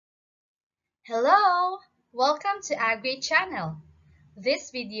Hello! Welcome to Agri channel.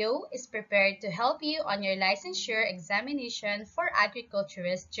 This video is prepared to help you on your licensure examination for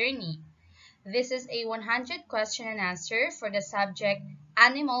agriculturist journey. This is a 100 question and answer for the subject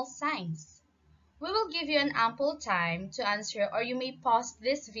Animal Science. We will give you an ample time to answer or you may pause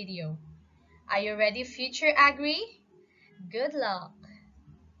this video. Are you ready, future Agri? Good luck!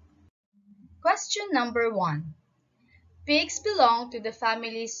 Question number 1. Pigs belong to the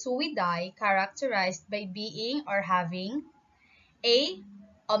family Suidae, characterized by being or having A.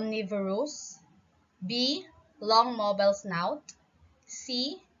 Omnivorous, B. Long mobile snout,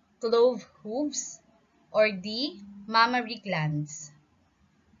 C. Clove hooves, or D. Mammary glands.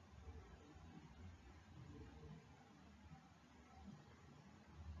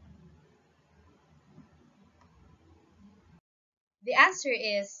 The answer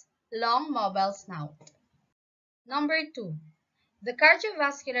is long mobile snout. Number 2. The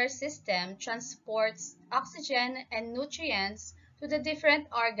cardiovascular system transports oxygen and nutrients to the different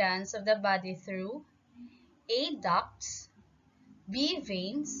organs of the body through A. Ducts, B.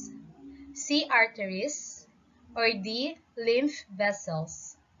 Veins, C. Arteries, or D. Lymph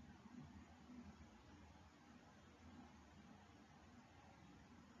vessels.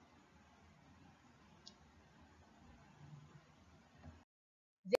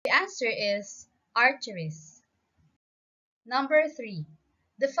 The answer is arteries. Number 3.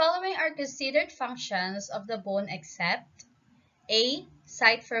 The following are considered functions of the bone except A.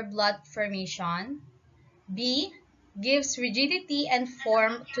 Site for blood formation, B. Gives rigidity and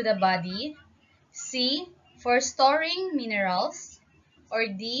form to the body, C. For storing minerals, or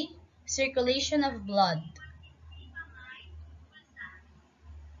D. Circulation of blood.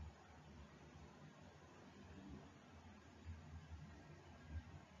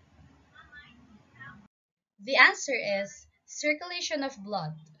 The answer is circulation of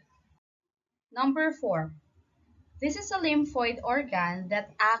blood. Number 4. This is a lymphoid organ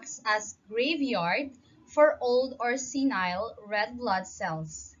that acts as graveyard for old or senile red blood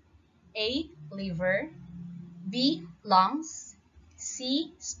cells. A. Liver, B. Lungs,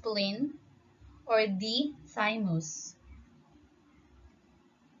 C. Spleen, or D. Thymus.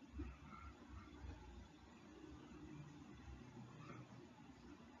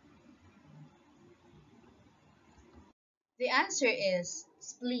 The answer is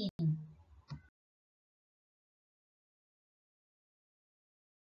spleen.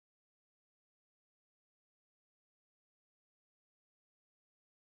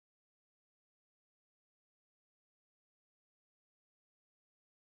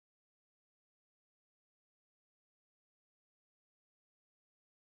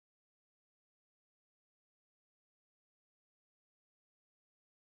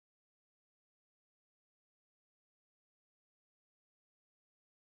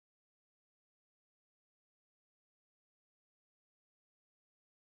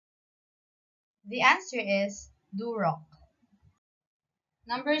 The answer is duroc.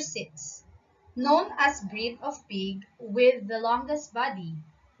 Number 6. Known as breed of pig with the longest body,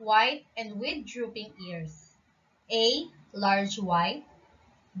 white and with drooping ears. A. Large white,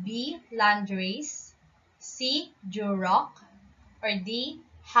 B. Landrace, C. Duroc, or D.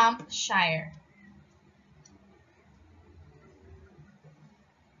 Hampshire.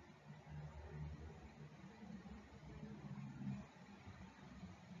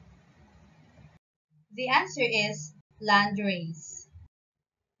 The answer is landrace.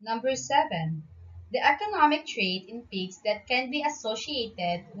 Number 7. The economic trait in pigs that can be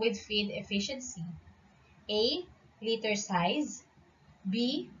associated with feed efficiency. A. Litter size,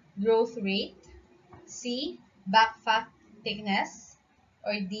 B. Growth rate, C. Back fat thickness,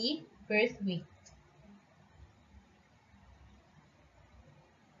 or D. Birth weight.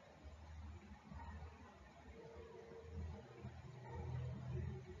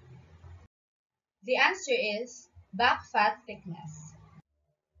 The answer is back fat thickness.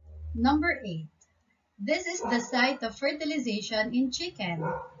 Number 8. This is the site of fertilization in chicken.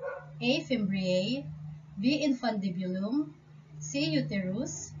 A. Fimbriae, B. Infundibulum, C.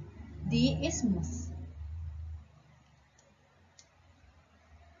 Uterus, D. Isthmus.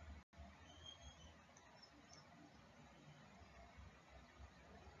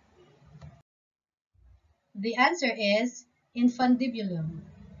 The answer is infundibulum.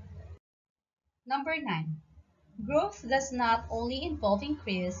 Number 9. Growth does not only involve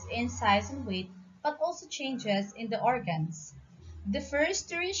increase in size and weight, but also changes in the organs. The first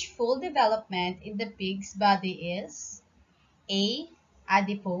to reach full development in the pig's body is A.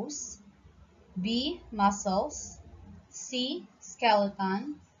 Adipose, B. Muscles, C.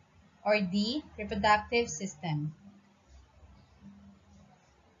 Skeleton, or D. Reproductive system.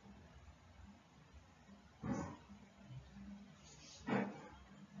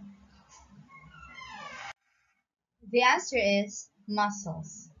 The answer is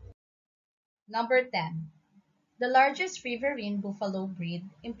muscles. Number 10. The largest riverine buffalo breed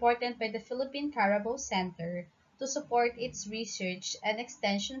imported by the Philippine Carabao Center to support its research and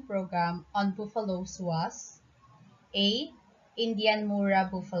extension program on buffaloes was A. Indian Mura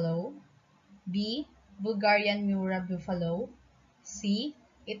buffalo, B. Bulgarian Mura buffalo, C.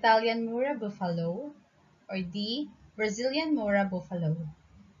 Italian Mura buffalo, or D. Brazilian Mura buffalo.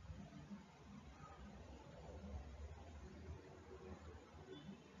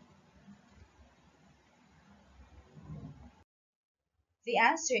 The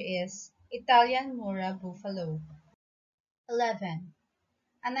answer is Italian Mura buffalo. 11.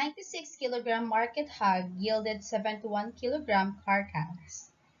 A 96-kilogram market hog yielded 71-kilogram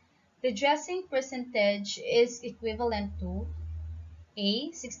carcass. The dressing percentage is equivalent to A.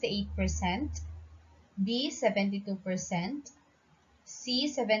 68%, B. 72%,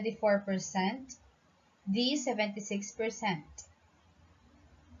 C. 74%, D. 76%.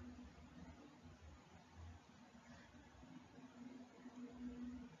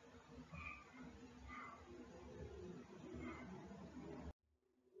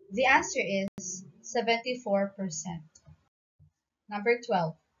 The answer is 74%. Number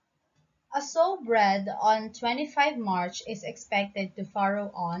 12. A sow bred on 25 March is expected to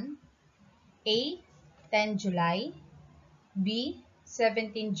farrow on A. 10 July, B.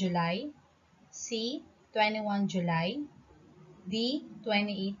 17 July, C. 21 July, D.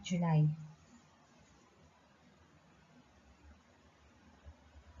 28 July.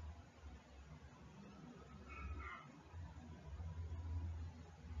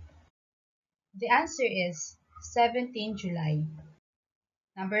 The answer is 17 July.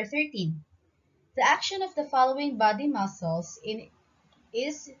 Number 13. The action of the following body muscles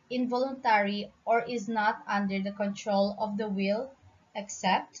is involuntary or is not under the control of the will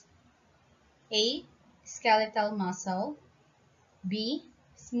except A. Skeletal muscle, B.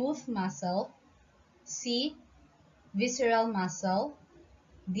 Smooth muscle, C. Visceral muscle,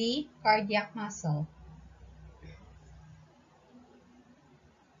 D. Cardiac muscle.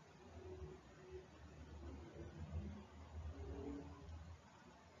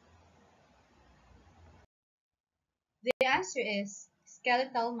 The answer is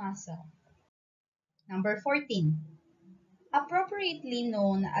skeletal muscle. Number 14. Appropriately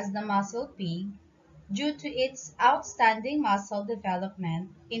known as the muscle pig due to its outstanding muscle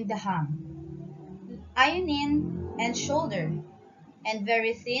development in the ham, ionin and shoulder, and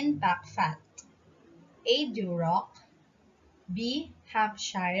very thin back fat. A. Duroc, B.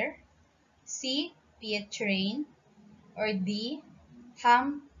 Hampshire, C. Pietrain, or D.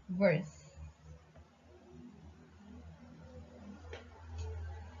 Hamworth.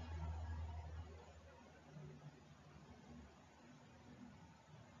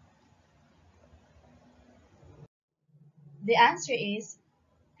 The answer is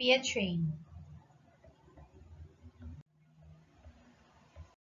Pietrain.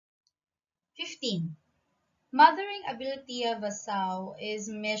 15. Mothering ability of a sow is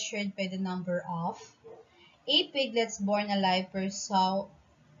measured by the number of A. Piglets born alive per sow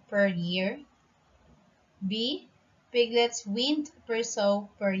per year, B. Piglets weaned per sow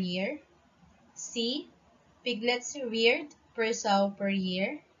per year, C. Piglets reared per sow per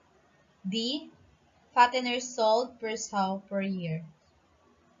year, D. Fatteners sold per sow per year.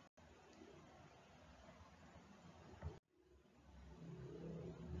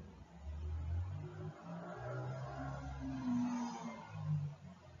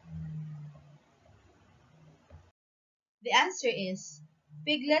 The answer is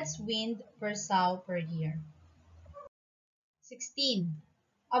piglets weaned per sow per year. 16.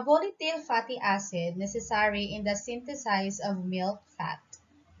 A volatile fatty acid necessary in the synthesis of milk fat.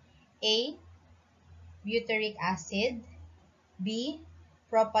 A. Butyric acid, B.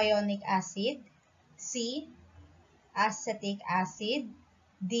 Propionic acid, C. Acetic acid,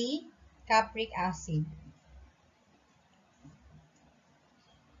 D. Capric acid.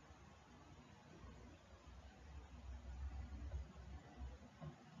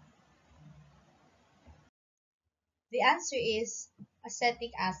 The answer is acetic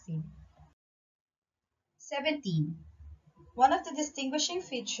acid. 17. One of the distinguishing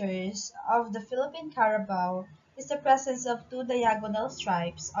features of the Philippine Carabao is the presence of two diagonal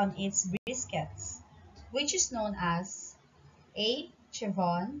stripes on its briskets, which is known as A.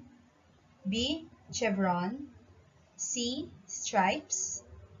 Chevron, B. Chevron, C. Stripes,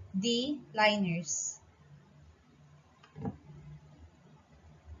 D. Liners.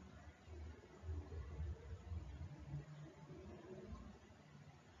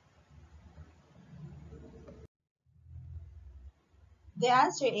 The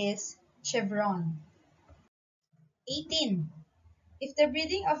answer is chevron. 18. If the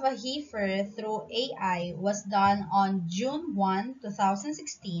breeding of a heifer through AI was done on June 1,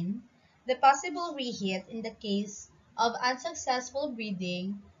 2016, the possible reheat in the case of unsuccessful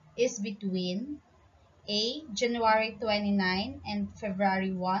breeding is between A. January 29 and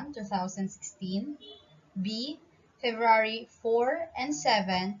February 1, 2016, B. February 4 and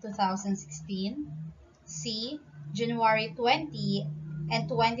 7, 2016, C. January 20 and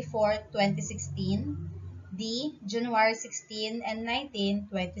 24, 2016, D. January 16 and 19,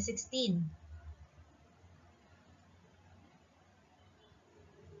 2016.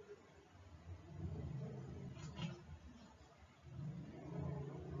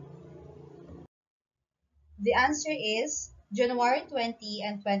 The answer is January 20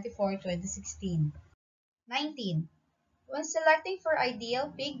 and 24, 2016. 19. When selecting for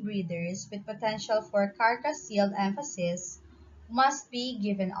ideal pig breeders with potential for carcass yield emphasis must be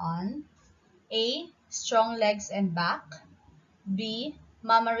given on A. Strong legs and back, B.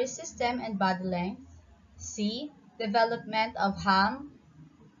 Mammary system and body length, C. Development of ham,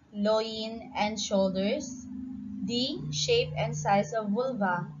 loin, and shoulders, D. Shape and size of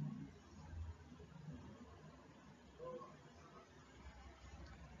vulva.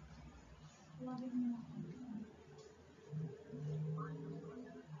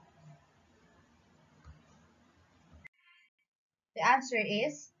 The answer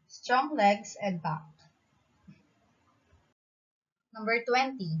is strong legs and back. Number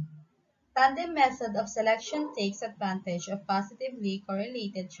 20. Tandem method of selection takes advantage of positively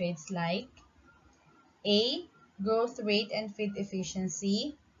correlated traits like A. Growth rate and feed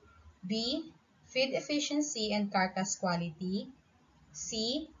efficiency, B. Feed efficiency and carcass quality,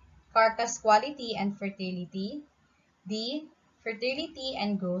 C. Carcass quality and fertility, D. Fertility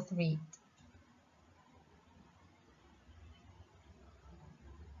and growth rate.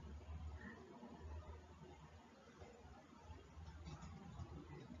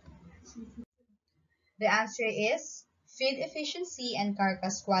 The answer is feed efficiency and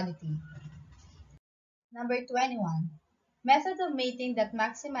carcass quality. Number 21. Method of mating that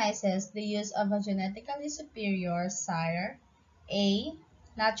maximizes the use of a genetically superior sire. A.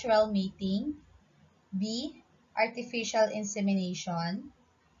 Natural mating, B. Artificial insemination,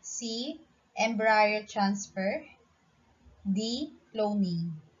 C. Embryo transfer, D.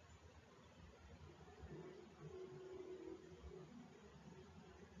 Cloning.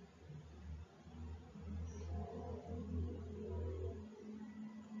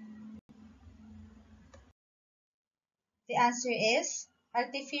 The answer is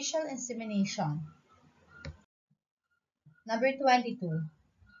artificial insemination. Number 22.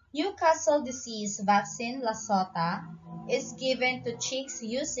 Newcastle disease vaccine Lasota is given to chicks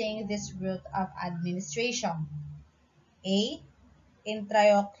using this route of administration. A.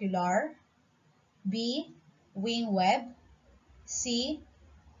 Intraocular, B. Wing web, C.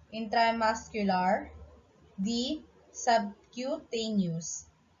 Intramuscular, D. Subcutaneous.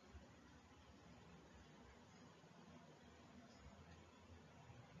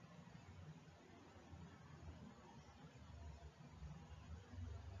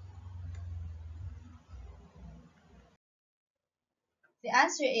 The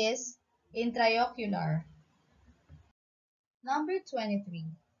answer is intraocular. Number 23.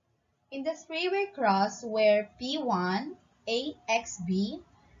 In the three-way cross where P1 AXB,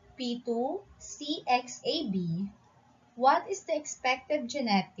 P2 CXAB, what is the expected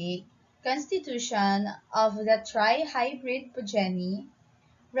genetic constitution of the tri-hybrid progeny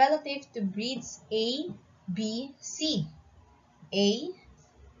relative to breeds A, B, C? A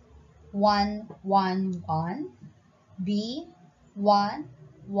 1, 1, 1, B 1,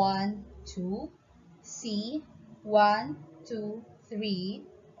 1, 2, C 1, 2, 3,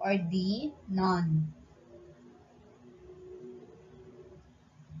 or D none.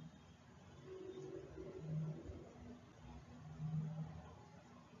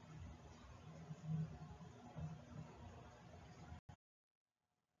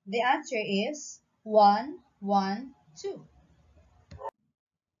 The answer is 1, 1, 2.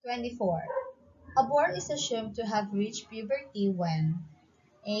 24. A boar is assumed to have reached puberty when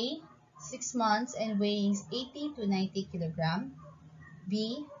A. 6 months and weighing 80 to 90 kg,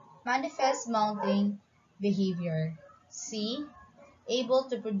 B. Manifest mounting behavior, C. Able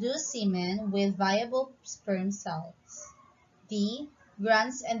to produce semen with viable sperm cells, D.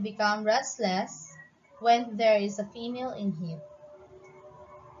 Grunts and become restless when there is a female in heat.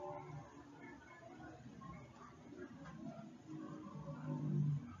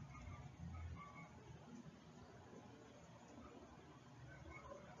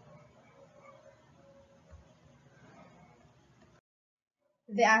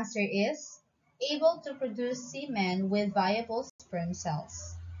 The answer is able to produce semen with viable sperm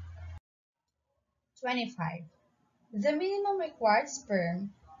cells. 25. The minimum required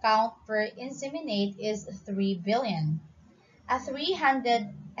sperm count per inseminate is 3 billion. A 300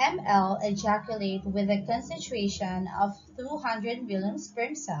 ml ejaculate with a concentration of 200 billion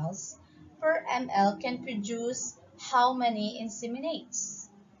sperm cells per ml can produce how many inseminates?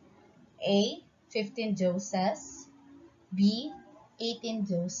 A. 15 doses, B. 18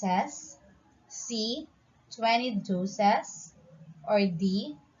 doses, C. 20 doses, or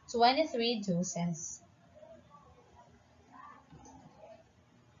D. 23 doses.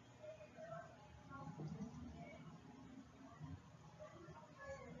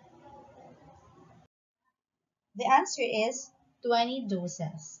 The answer is 20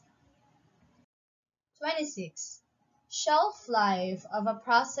 doses. 26. Shelf life of a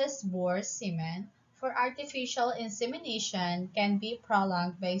processed boar semen for artificial insemination can be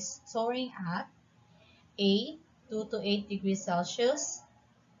prolonged by storing at A. 2 to 8 degrees Celsius,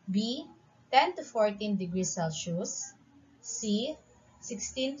 B. 10 to 14 degrees Celsius, C.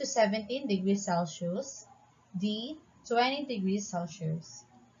 16 to 17 degrees Celsius, D. 20 degrees Celsius.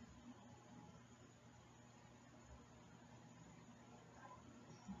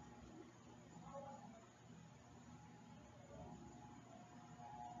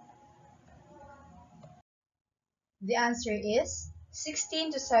 The answer is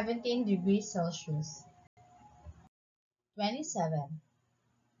 16 to 17 degrees Celsius. 27.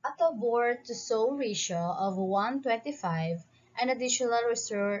 At a bore to sow ratio of 1:25, an additional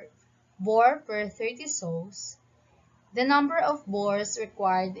reserve bore per 30 sows, the number of bores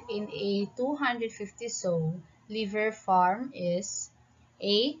required in a 250 sow liver farm is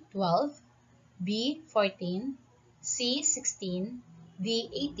A. 12, B. 14, C. 16, D.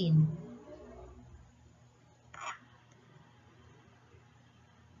 18.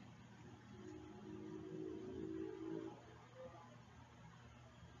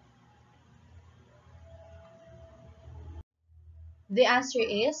 The answer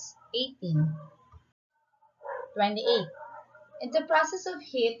is 18. 28. In the process of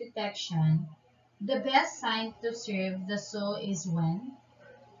heat detection, the best sign to observe the sow is when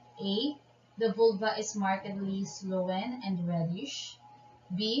A. The vulva is markedly swollen and reddish.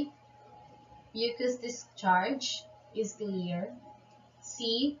 B. Mucus discharge is clear.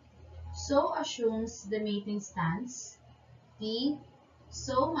 C. Sow assumes the mating stance. D.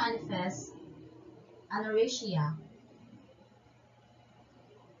 Sow manifests anorexia.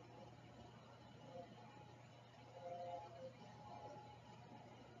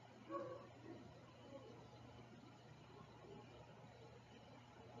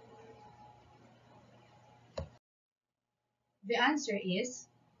 The answer is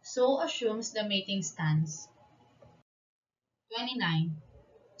sow assumes the mating stance. 29.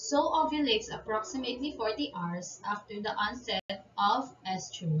 Sow ovulates approximately 40 hours after the onset of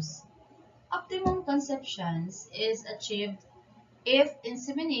estrus. Optimum conceptions is achieved if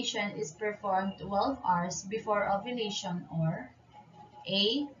insemination is performed 12 hours before ovulation or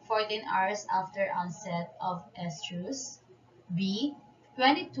A. 14 hours after onset of estrus, B.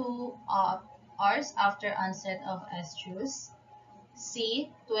 22 hours after onset of estrus, C.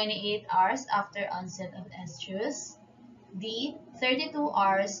 28 hours after onset of estrus, D. 32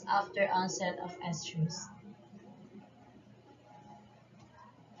 hours after onset of estrus.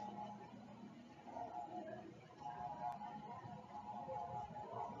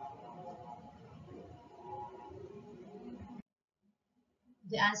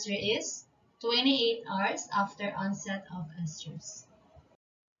 The answer is 28 hours after onset of estrus.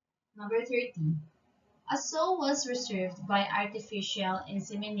 Number 30. A sow was reserved by artificial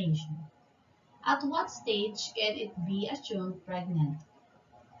insemination. At what stage can it be assumed pregnant?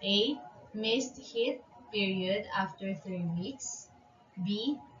 A. Missed heat period after 3 weeks.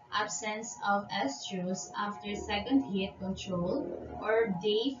 B. Absence of estrus after second heat control or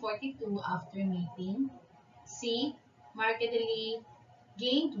day 42 after mating. C. Markedly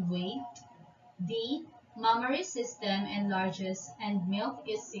gained weight. D. Mammary system enlarges and milk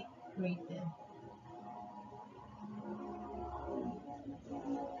is secreted.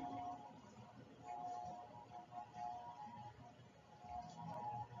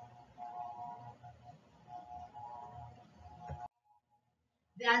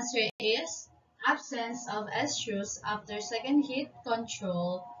 The answer is absence of estrus after second heat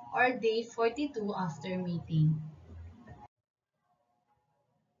control or day 42 after mating.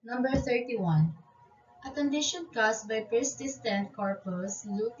 Number 31. A condition caused by persistent corpus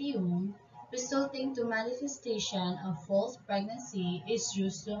luteum resulting to manifestation of false pregnancy is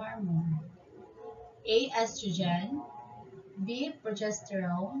due to hormone. A. Estrogen, B.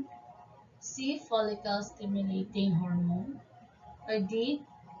 Progesterone, C. Follicle stimulating hormone, or D.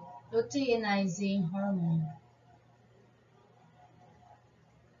 Luteinizing hormone.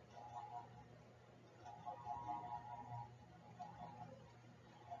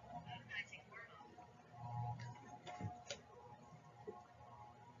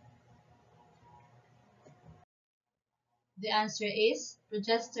 The answer is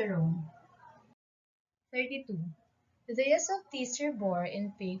progesterone. 32. The use of teaser bore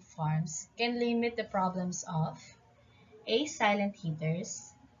in pig farms can limit the problems of A. Silent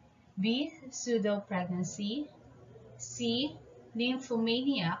heaters, B. Pseudo-pregnancy, C.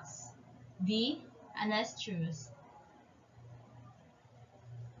 Nymphomaniacs, D. Anestrus.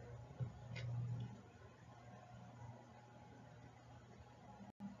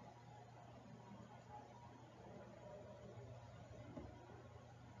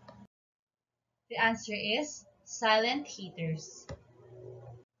 The answer is silent heaters.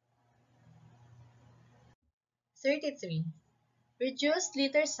 33. Reduced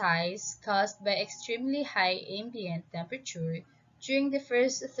litter size caused by extremely high ambient temperature during the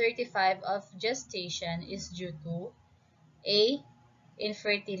first 35 of gestation is due to A.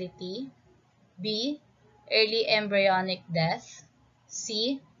 Infertility, B. Early embryonic death,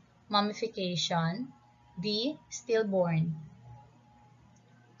 C. Mummification, D. Stillborn.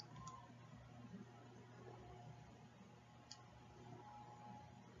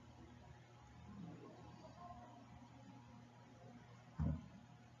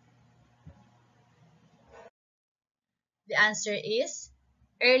 The answer is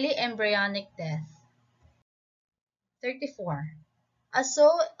early embryonic death. 34. A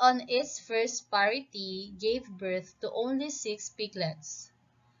sow on its first parity gave birth to only 6 piglets.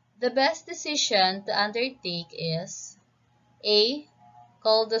 The best decision to undertake is A.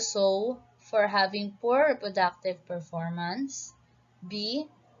 Call the sow for having poor reproductive performance, B.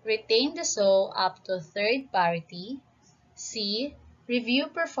 Retain the sow up to third parity, C. Review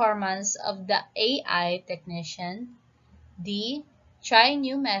performance of the AI technician, D. Try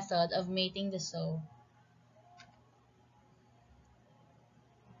new method of mating the sow.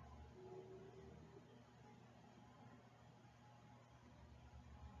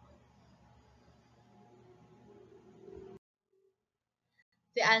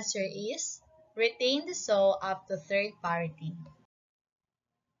 The answer is retain the sow up to third parity.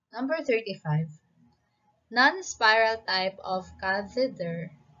 Number 35. Non-spiral type of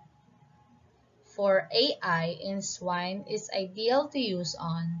catheter for AI in swine is ideal to use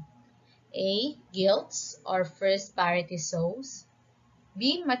on A. Gilts or first parity sows,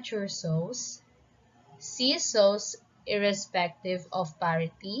 B. Mature sows, C. Sows irrespective of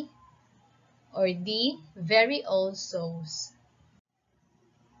parity, or D. Very old sows.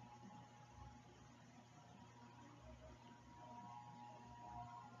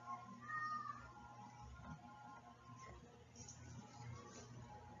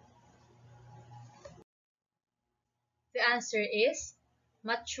 The answer is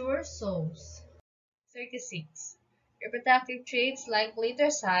mature sows. 36. Reproductive traits like litter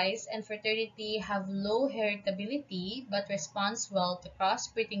size and fertility have low heritability but responds well to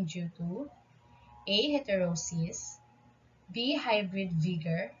crossbreeding due to A. Heterosis, B. Hybrid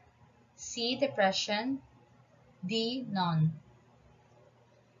vigor, C. Depression, D. None.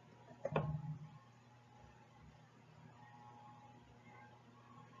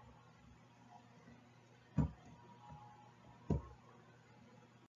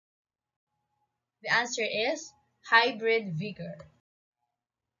 The answer is hybrid vigor.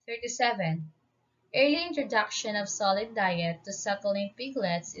 37. Early introduction of solid diet to suckling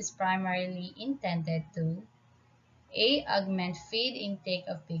piglets is primarily intended to A. Augment feed intake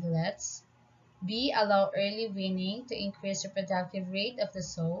of piglets, B. Allow early weaning to increase reproductive rate of the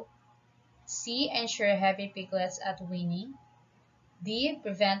sow, C. Ensure heavy piglets at weaning, D.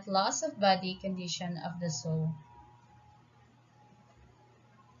 Prevent loss of body condition of the sow.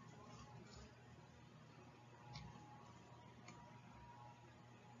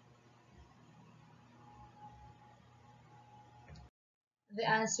 The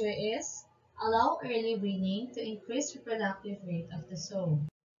answer is allow early weaning to increase reproductive rate of the sow.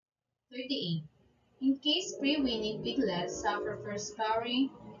 38. In case pre-weaning piglets suffer first scarring,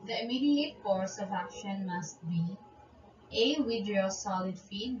 the immediate course of action must be A. Withdraw solid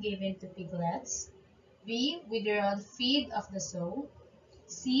feed given to piglets, B. Withdraw feed of the sow,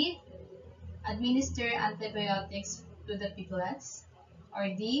 C. Administer antibiotics to the piglets, or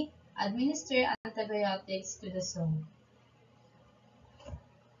D. Administer antibiotics to the sow.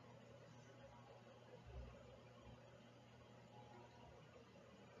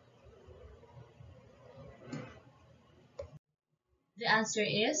 The answer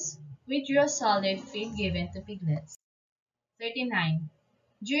is Withdraw solid feed given to piglets. 39.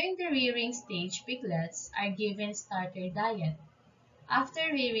 During the rearing stage, piglets are given starter diet. After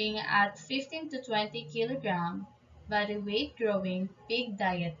rearing at 15 to 20 kg body weight growing, pig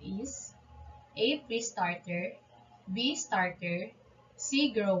diet is A. Pre-starter, B. Starter,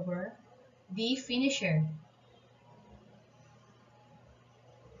 C. Grower, D. Finisher.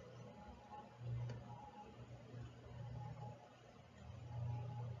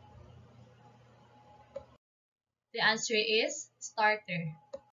 The answer is starter.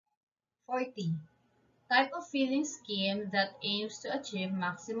 40. Type of feeding scheme that aims to achieve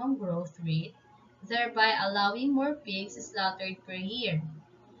maximum growth rate, thereby allowing more pigs slaughtered per year.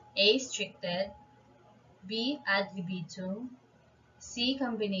 A. Stricted, B. Ad libitum, C.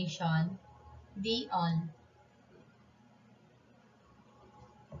 Combination, D. All.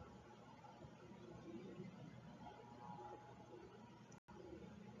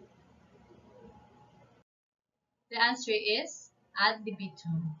 The answer is ad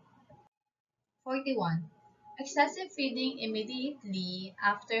libitum. 41. Excessive feeding immediately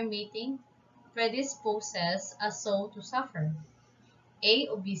after mating predisposes a sow to suffer. A.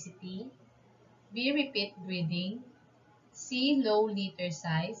 Obesity, B. Repeat breeding, C. Low litter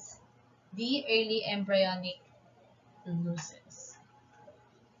size, D. Early embryonic losses.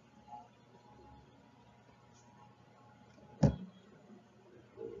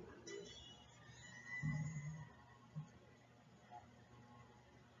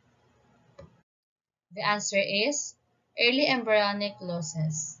 The answer is early embryonic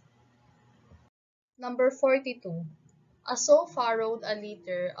losses. Number 42. A sow farrowed a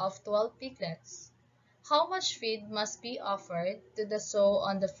litter of 12 piglets. How much feed must be offered to the sow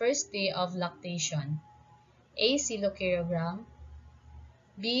on the first day of lactation? A. Kilogram,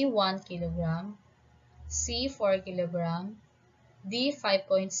 B. 1 kilogram, C. 4 kilogram, D.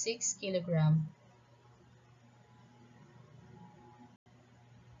 5.6 kilogram.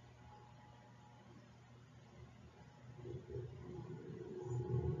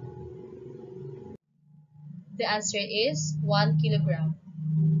 The answer is 1 kilogram.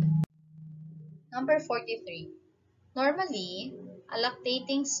 Number 43. Normally, a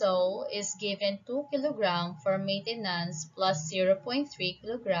lactating sow is given 2 kg for maintenance plus 0.3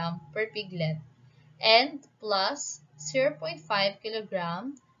 kg per piglet and plus 0.5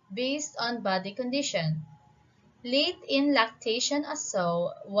 kg based on body condition. Late in lactation, a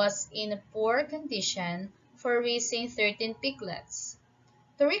sow was in poor condition for raising 13 piglets.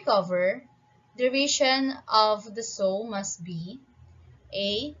 To recover, the ration of the sow must be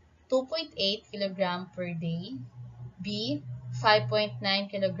A. 2.8 kg per day, B. 5.9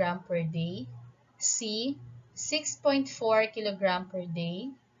 kg per day, C. 6.4 kg per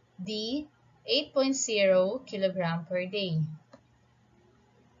day, D. 8.0 kg per day.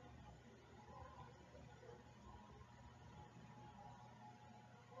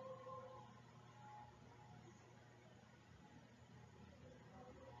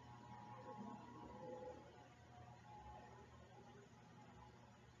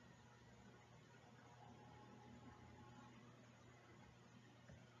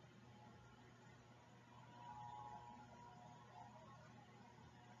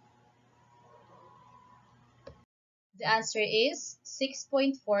 The answer is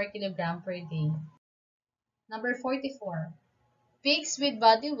 6.4 kg per day. Number 44. Pigs with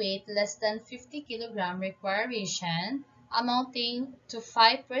body weight less than 50 kg require ration amounting to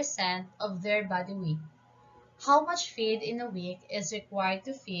 5% of their body weight. How much feed in a week is required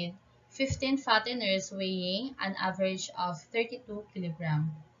to feed 15 fatteners weighing an average of 32 kg?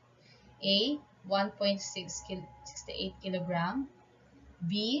 A. 1.68 kg,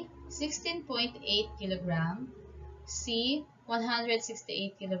 B. 16.8 kg, C.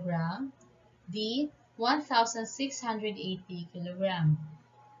 168 kg, D. 1,680 kg.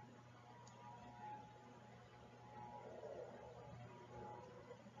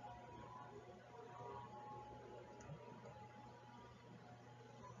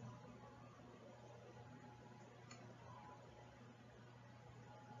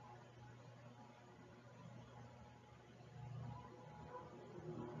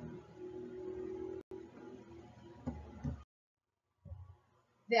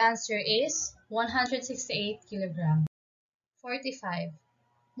 The answer is 168 kg. 45.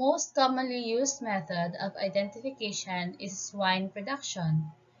 Most commonly used method of identification is swine production.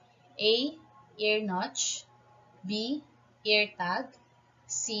 A. Ear notch, B. Ear tag,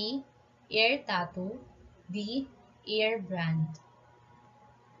 C. Ear tattoo, D. Ear brand.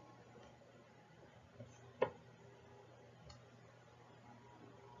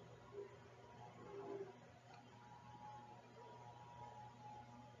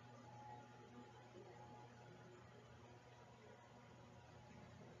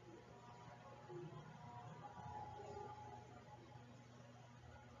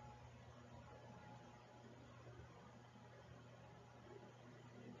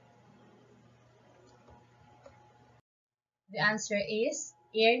 The answer is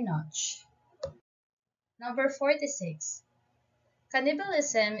ear notch. Number 46.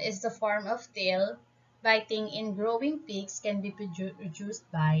 Cannibalism is the form of tail biting in growing pigs can be produced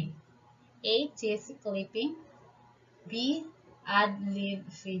by A. Teeth clipping, B. Ad-lib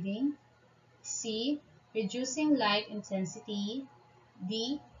feeding, C. Reducing light intensity,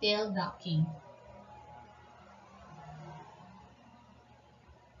 D. Tail docking.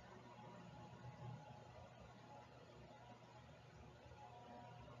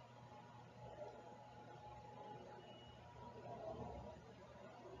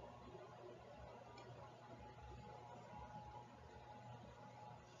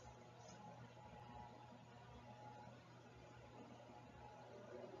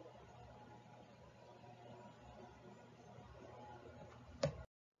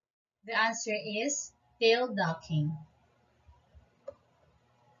 The answer is tail docking.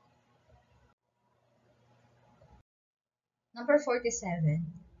 Number 47.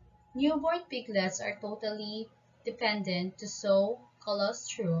 Newborn piglets are totally dependent to sow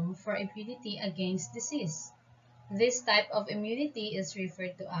colostrum for immunity against disease. This type of immunity is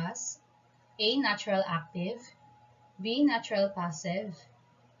referred to as A. Natural active, B. Natural passive,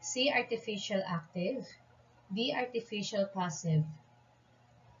 C. Artificial active, D. Artificial passive.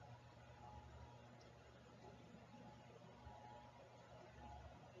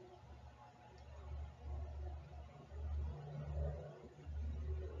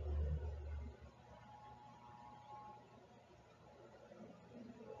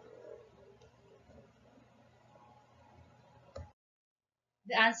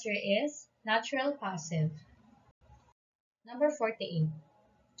 The answer is natural passive. Number 48.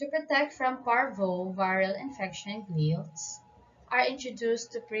 To protect from parvoviral infection, glyphs are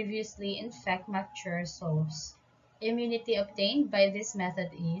introduced to previously infect mature sows. Immunity obtained by this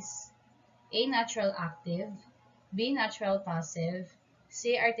method is A. Natural active, B. Natural passive,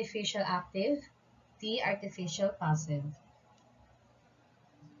 C. Artificial active, D. Artificial passive.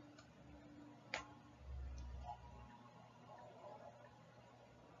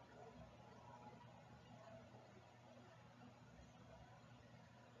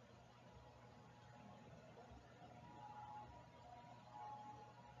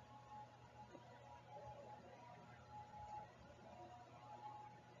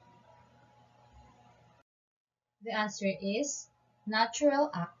 The answer is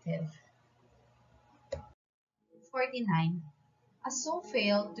natural active. 49. A sow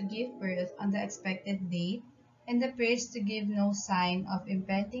failed to give birth on the expected date and appears to give no sign of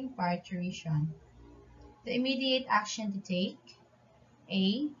impending parturition. The immediate action to take: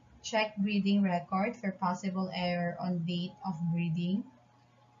 A. Check breeding record for possible error on date of breeding.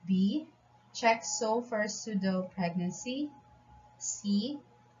 B. Check sow for pseudo-pregnancy. C.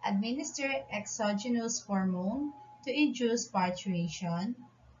 Administer exogenous hormone to induce parturition.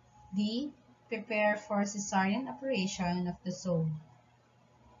 D. Prepare for cesarean operation of the sow.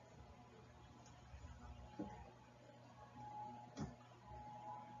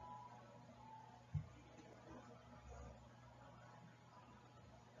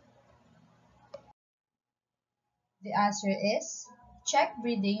 The answer is check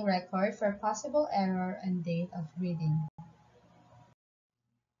breeding record for possible error and date of breeding.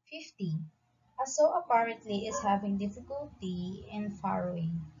 50. A sow apparently is having difficulty in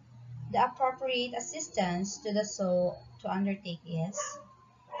farrowing. The appropriate assistance to the sow to undertake is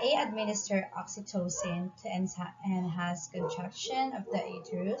A. Administer oxytocin to enhance contraction of the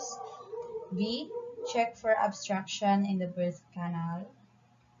uterus. B. Check for obstruction in the birth canal.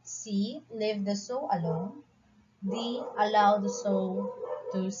 C. Leave the sow alone. D. Allow the sow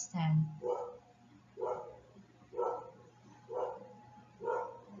to stand.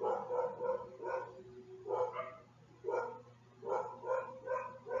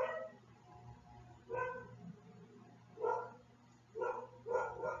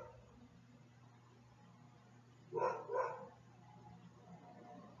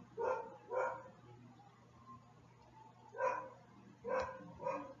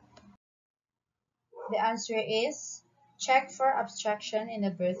 The answer is check for obstruction in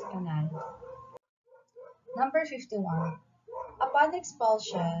the birth canal. Number 51. Upon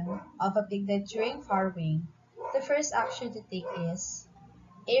expulsion of a piglet during farrowing, the first action to take is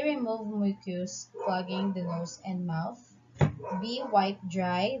A. Remove mucus clogging the nose and mouth. B. Wipe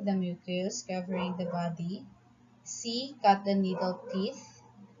dry the mucus covering the body. C. Cut the needle teeth.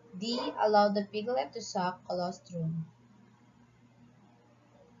 D. Allow the piglet to suck colostrum.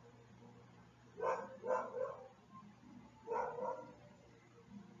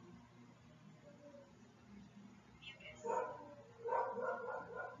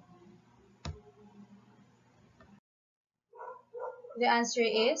 The answer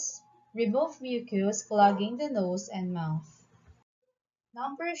is remove mucus clogging the nose and mouth.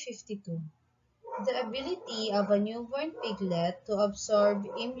 Number 52. The ability of a newborn piglet to absorb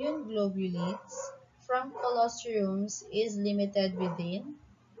immune globulates from colostrums is limited within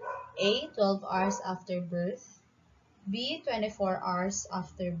A. 12 hours after birth, B. 24 hours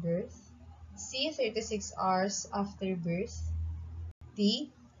after birth, C. 36 hours after birth,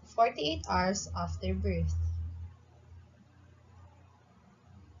 D. 48 hours after birth.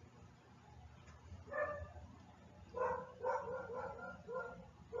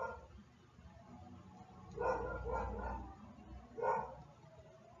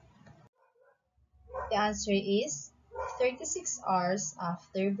 The answer is 36 hours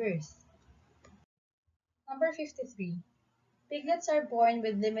after birth. Number 53. Piglets are born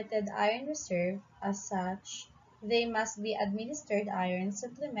with limited iron reserve. As such, they must be administered iron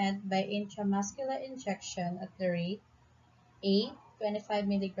supplement by intramuscular injection at the rate A. 25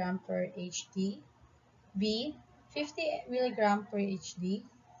 mg per HD, B. 50 mg per HD,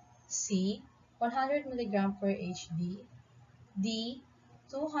 C. 100 mg per HD, D.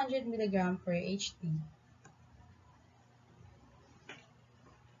 200 mg per HD.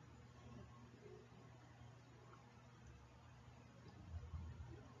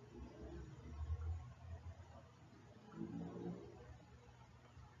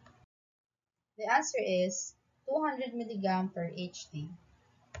 The answer is 200 mg per HD.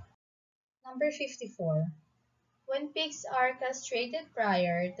 Number 54. When pigs are castrated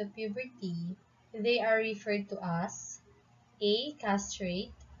prior to puberty, they are referred to as A.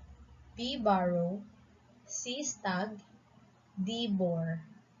 Castrate, B. Barrow, C. Stag, D. Boar.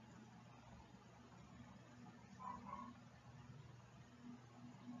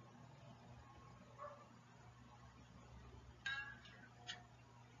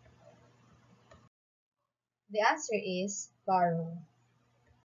 The answer is Barrow.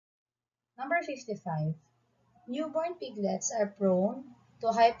 Number 55. Newborn piglets are prone to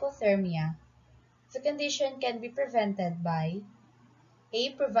hypothermia. The condition can be prevented by A.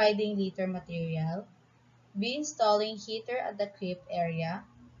 Providing litter material, B. Installing heater at the crib area,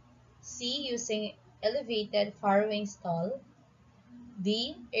 C. Using elevated farrowing stall,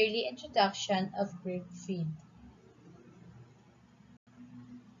 D. Early introduction of crib feed.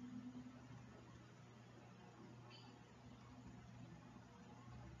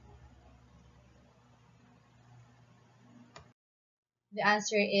 The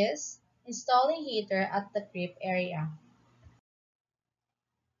answer is installing heater at the crib area.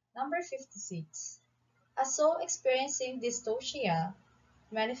 Number 56. A sow experiencing dystocia,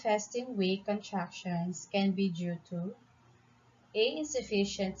 manifesting weak contractions, can be due to A.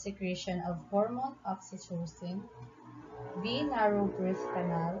 Insufficient secretion of hormone oxytocin, B. Narrow birth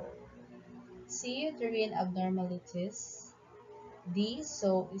canal, C. Uterine abnormalities, D.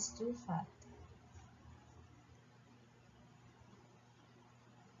 Sow is too fat.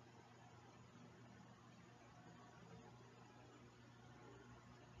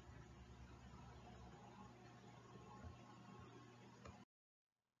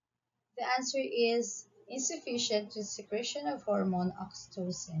 The answer is insufficient secretion of hormone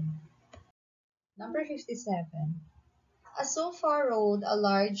oxytocin. Number 57. A sow farrowed a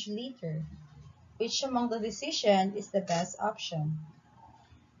large litter. Which among the decision is the best option?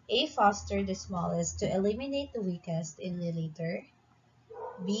 A. Foster the smallest to eliminate the weakest in the litter.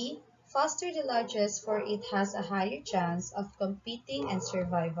 B. Foster the largest for it has a higher chance of competing and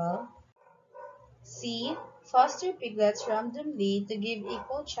survival. C. Foster piglets randomly to give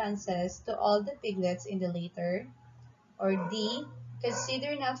equal chances to all the piglets in the litter. Or D.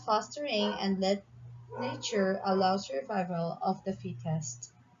 Consider not fostering and let nature allow survival of the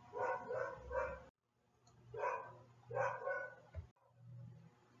fittest.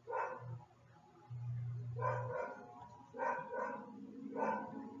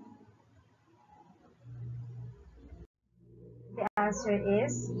 The answer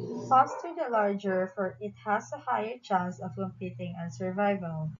is foster the larger for it has a higher chance of competing and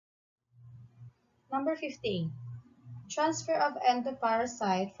survival. Number 58. Transfer of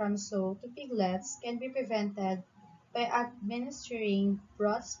endoparasite from sow to piglets can be prevented by administering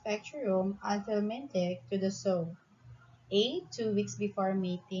broad-spectrum anthelmintic to the sow. A. 2 weeks before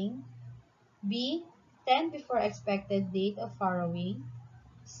mating. B. 10 before expected date of farrowing.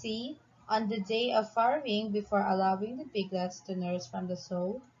 C. On the day of farrowing before allowing the piglets to nurse from the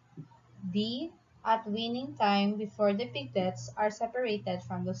sow. D. At weaning time before the piglets are separated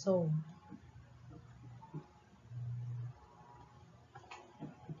from the sow.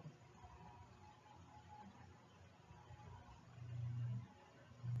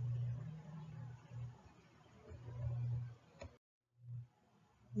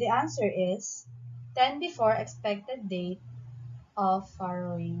 The answer is 10 before expected date of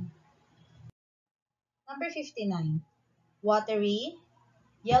farrowing. Number 59. Watery,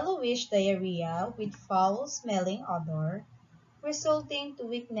 yellowish diarrhea with foul-smelling odor, resulting to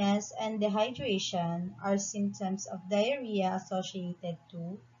weakness and dehydration are symptoms of diarrhea associated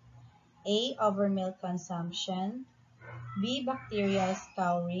to A. Overmilk consumption, B. Bacterial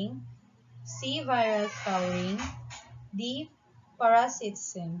scouring, C. Viral scouring, D.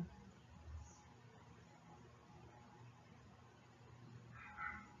 Parasitism.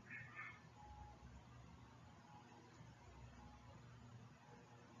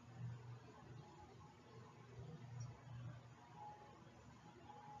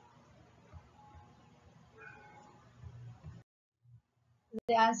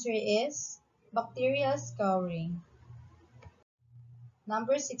 The answer is bacterial scouring.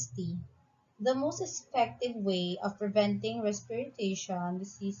 Number 60. The most effective way of preventing respiratory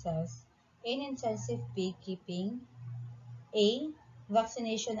diseases in intensive beekeeping: A.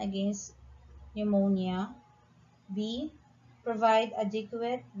 Vaccination against pneumonia. B. Provide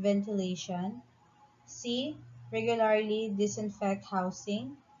adequate ventilation. C. Regularly disinfect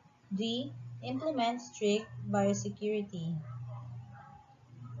housing. D. Implement strict biosecurity.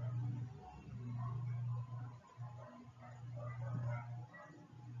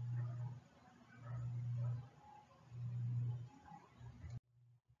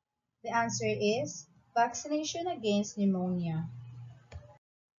 The answer is vaccination against pneumonia.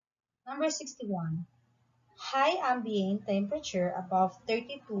 Number 61. High ambient temperature above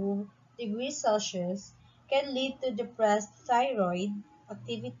 32 degrees Celsius can lead to depressed thyroid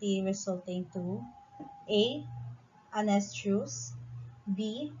activity resulting to A. Anestrus,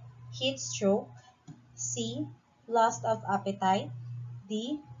 B. Heat stroke, C. Loss of appetite,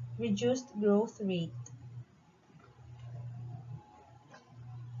 D. Reduced growth rate.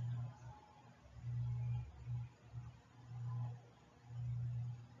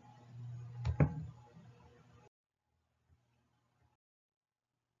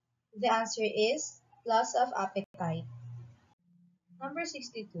 The answer is loss of appetite. Number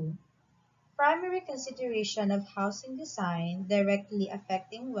 62. Primary consideration of housing design directly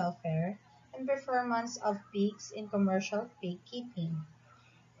affecting welfare and performance of pigs in commercial pig keeping.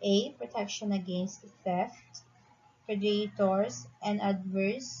 A. Protection against theft, predators, and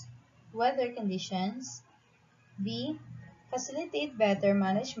adverse weather conditions. B. Facilitate better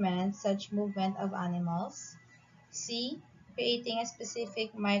management such movement of animals. C. Creating a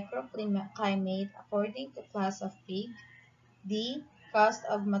specific microclimate according to class of pig. D. Cost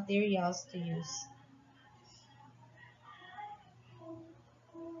of materials to use.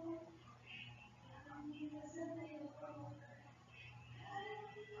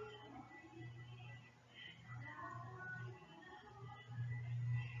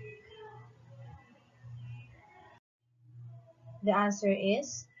 The answer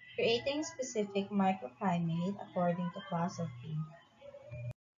is creating specific microclimate according to class of pig.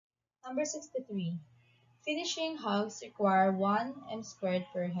 Number 63. Finishing hogs require 1 m squared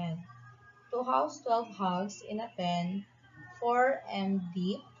per head. To house 12 hogs in a pen 4 m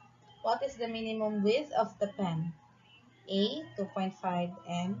deep, what is the minimum width of the pen? A. 2.5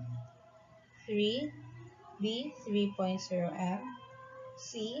 m, 3, B. 3.0 m,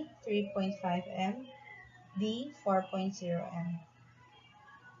 C. 3.5 m, D. 4.0 m.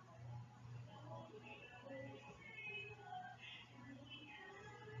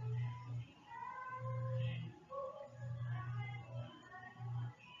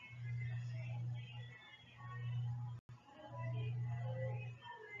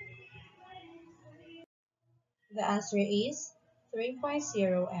 The answer is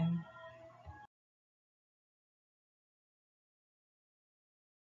 3.0 m.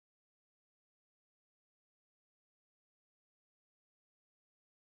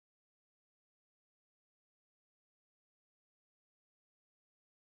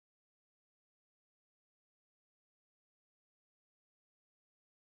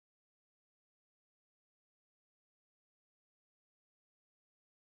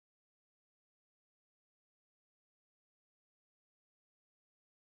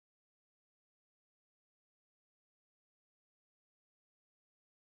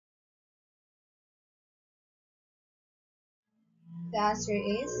 The answer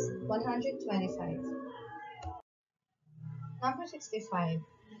is 125. Number 65.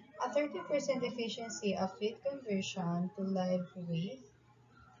 A 30% efficiency of feed conversion to live weight.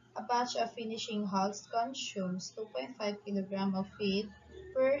 A batch of finishing hogs consumes 2.5 kg of feed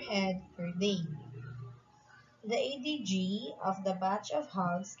per head per day. The ADG of the batch of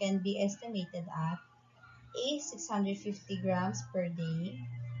hogs can be estimated at A. 650 grams per day,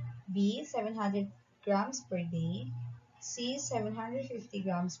 B. 700 grams per day, C. 750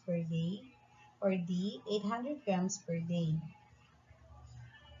 grams per day, or D. 800 grams per day.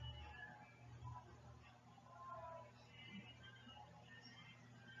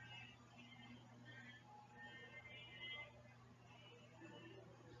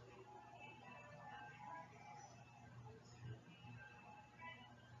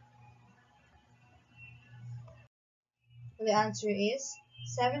 The answer is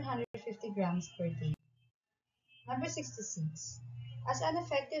 750 grams per day. Number 66. As an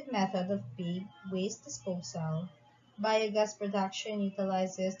effective method of pig waste disposal, biogas production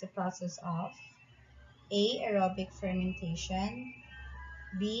utilizes the process of A. Aerobic fermentation,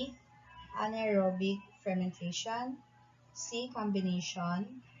 B. Anaerobic fermentation, C.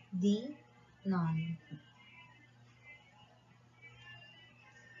 Combination, D. None.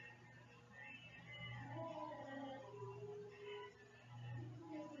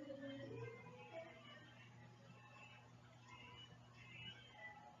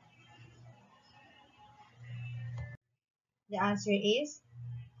 The answer is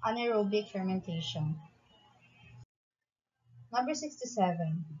anaerobic fermentation. Number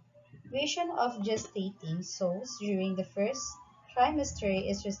 67. Creation of gestating sows during the first trimester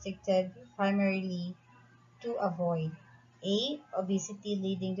is restricted primarily to avoid A. Obesity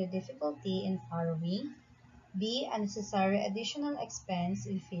leading to difficulty in farrowing, B. Unnecessary additional expense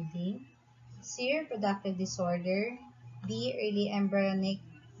in feeding, C. Reproductive disorder, D. Early embryonic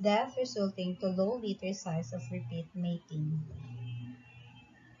death resulting to low litter size of repeat mating.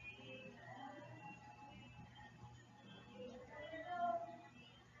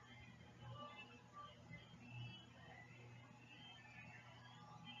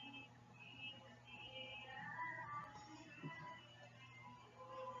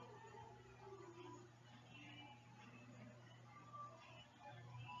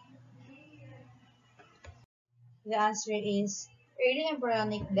 The answer is early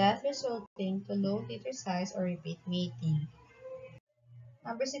embryonic death resulting to low litter size or repeat mating.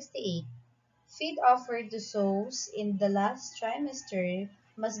 Number 68. Feed offered to sows in the last trimester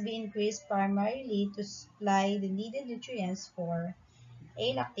must be increased primarily to supply the needed nutrients for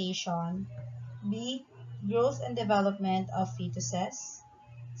A. Lactation, B. Growth and development of fetuses,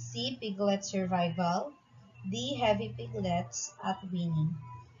 C. Piglet survival, D. Heavy piglets at weaning.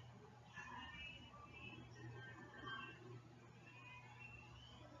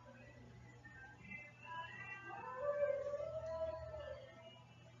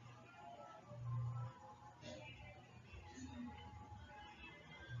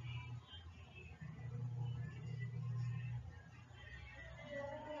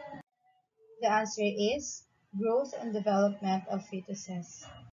 The answer is growth and development of fetuses.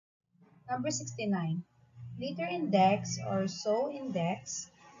 Number 69. Litter index or sow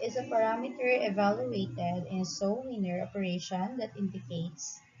index is a parameter evaluated in sow winner operation that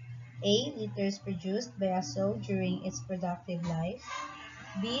indicates A. Litters produced by a sow during its productive life,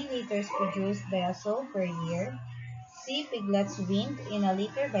 B. Litters produced by a sow per year, C. Piglets weaned in a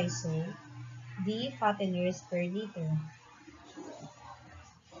litter by sow, D. Fatteners per litter.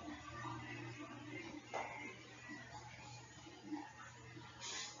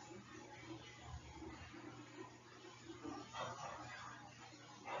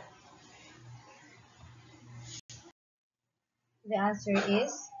 The answer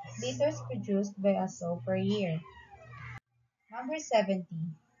is litters produced by a sow per year. Number 70.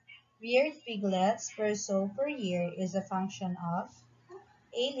 Reared piglets per sow per year is a function of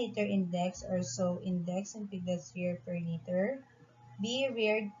A. Litter index or sow index in piglets reared per litter, B.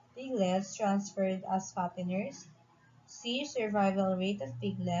 Reared piglets transferred as fatteners, C. Survival rate of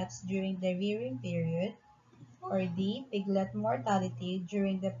piglets during the rearing period, or D. Piglet mortality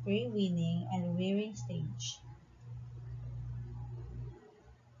during the pre-weaning and rearing stage.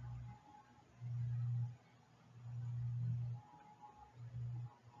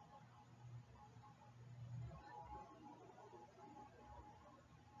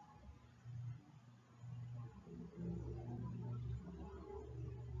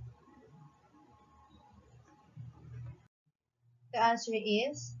 The answer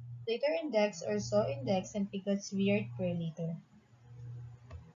is litter index or sow index in piglets reared per litter.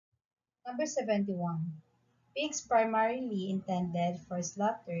 Number 71. Pigs primarily intended for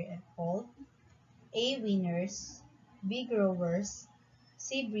slaughter and poult, A. Weaners, B. Growers,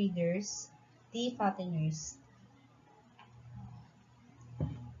 C. Breeders, D. Fatteners.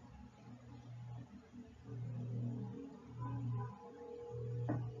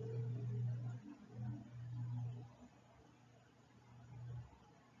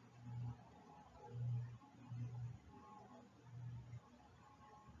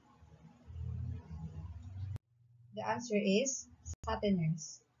 The answer is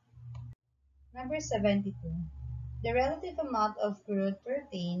fatteners. Number 72. The relative amount of crude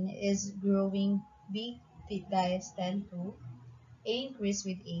protein is growing. B. Diets tend to A. Increase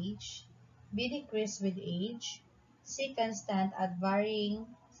with age, B. Decrease with age, C. Constant at varying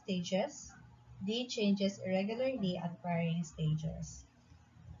stages, D. Changes irregularly at varying stages.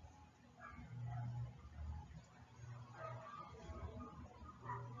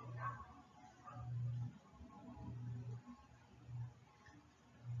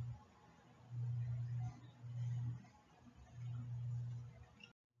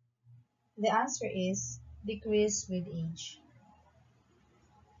 The answer is decrease with age.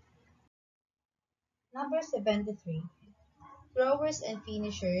 Number 73. Growers and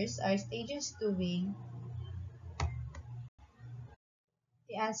finishers are stages doing.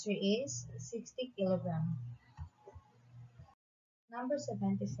 The answer is 60 kilogram. Number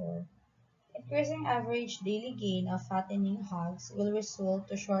 74. Increasing average daily gain of fattening hogs will result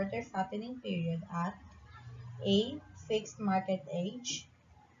to shorter fattening period at A. Fixed market age,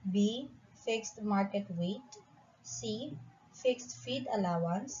 B. Fixed market weight, C. Fixed feed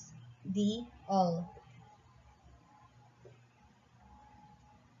allowance, D. All.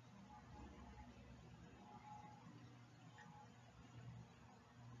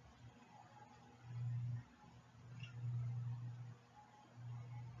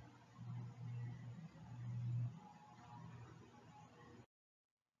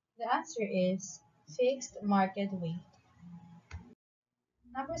 The answer is fixed market weight.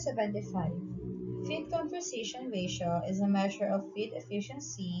 Number 75. Feed composition ratio is a measure of feed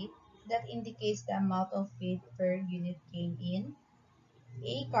efficiency that indicates the amount of feed per unit came in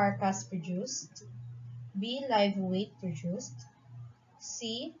A. Carcass produced, B. Live weight produced,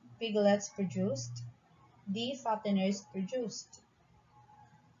 C. Piglets produced, D. Fatteners produced.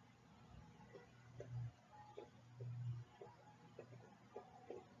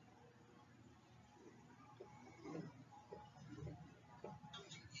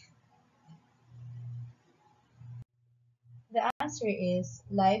 The answer is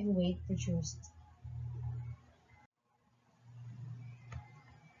live weight produced.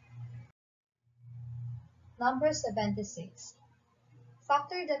 Number 76.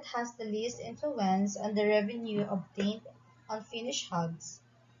 Factor that has the least influence on the revenue obtained on finished hogs.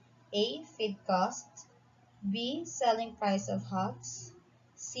 A. Feed cost, B. Selling price of hogs,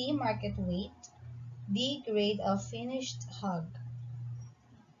 C. Market weight, D. Grade of finished hog.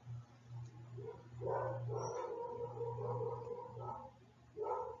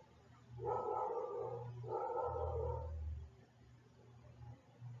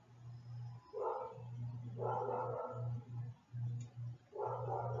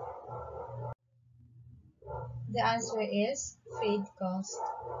 The answer is feed cost.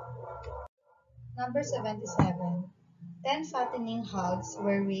 Number 77. 10 fattening hogs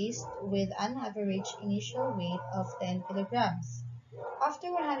were raised with an average initial weight of 10 kilograms. After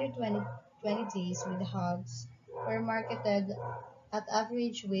 120 days with hogs were marketed at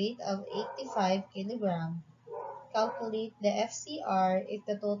average weight of 85 kilograms. Calculate the FCR if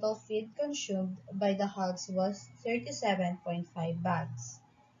the total feed consumed by the hogs was 37.5 bags.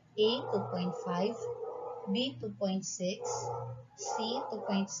 A 2.5, B 2.6, C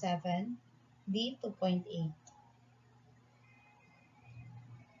 2.7, D 2.8.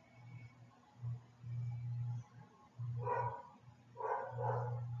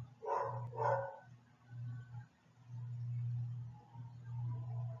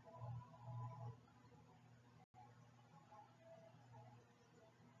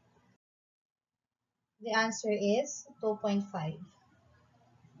 The answer is 2.5.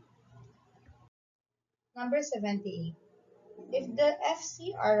 Number 78. If the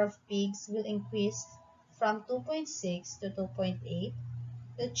FCR of pigs will increase from 2.6 to 2.8,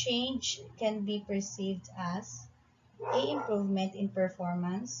 the change can be perceived as A. Improvement in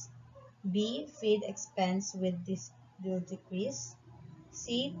performance, B. Feed expense will decrease,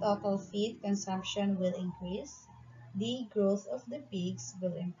 C. Total feed consumption will increase, D. Growth of the pigs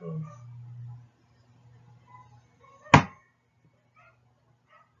will improve.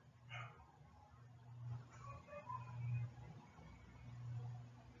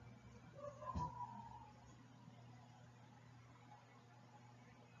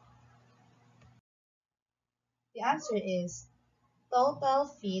 The answer is total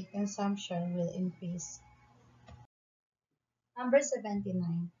feed consumption will increase. Number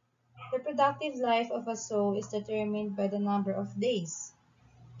 79. The productive life of a sow is determined by the number of days.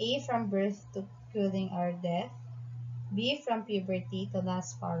 A. From birth to cooling or death, B. From puberty to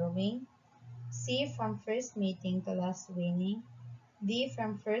last farrowing, C. From first mating to last weaning, D.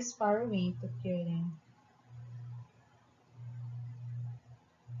 From first farrowing to curing.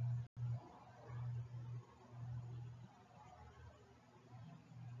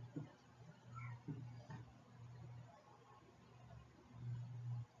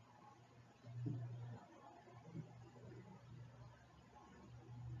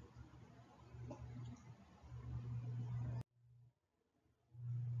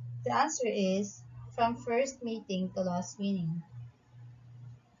 The answer is from first mating to last weaning.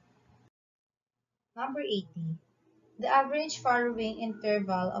 Number 80. The average farrowing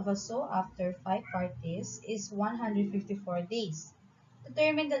interval of a sow after 5 parties is 154 days.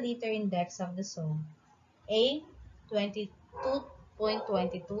 Determine the litter index of the sow. A.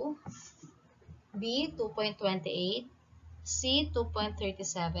 22.22, B. 2.28, C.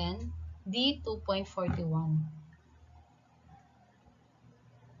 2.37, D. 2.41.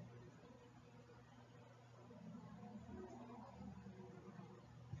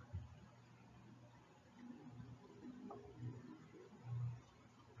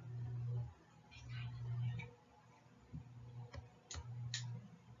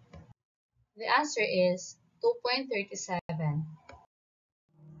 The answer is 2.37.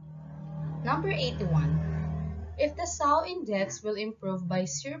 Number 81. If the sow index will improve by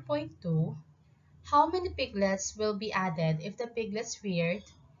 0.2, how many piglets will be added if the piglets reared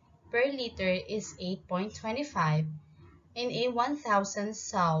per liter is 8.25 in a 1,000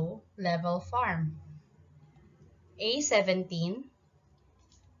 sow level farm? A. 17,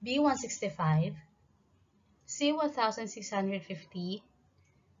 B. 165, C. 1,650,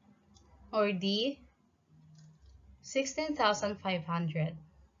 or D. 16,500.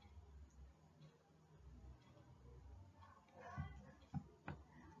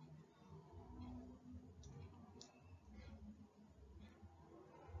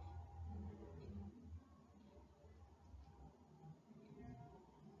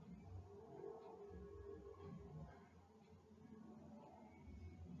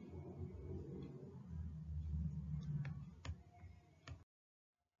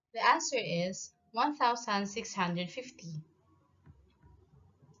 The answer is 1,650.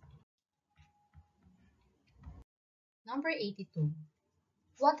 Number 82.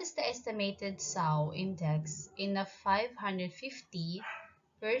 What is the estimated sow index in a 550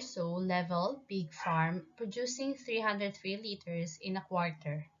 per sow level pig farm producing 303 liters in a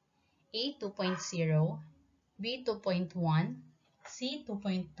quarter? A. 2.0, B. 2.1, C.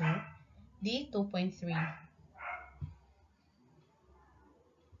 2.2, D. 2.3.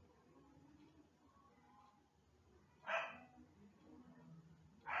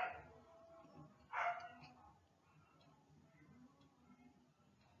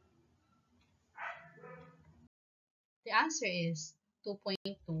 The answer is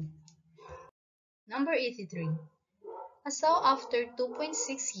 2.2. Number 83. A sow after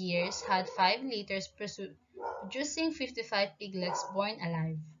 2.6 years had 5 liters producing 55 piglets born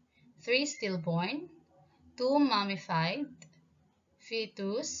alive, 3 stillborn, 2 mummified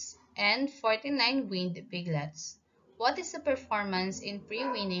fetus, and 49 weaned piglets. What is the performance in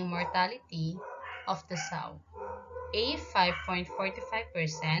pre-weaning mortality of the sow? A.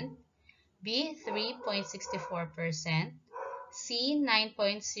 5.45%, B. 3.64%, C.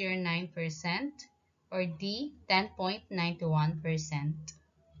 9.09%, or D. 10.91%.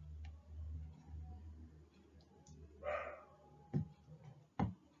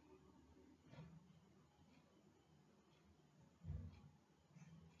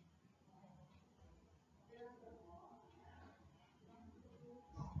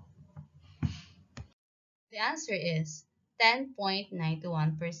 The answer is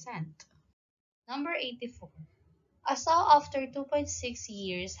 10.91%. Number 84. A sow after 2.6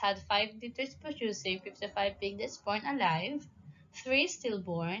 years had 5 litters producing 55 piglets born alive, 3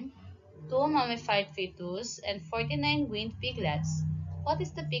 stillborn, 2 mummified fetus, and 49 weaned piglets. What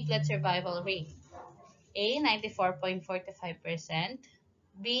is the piglet survival rate? A. 94.45%,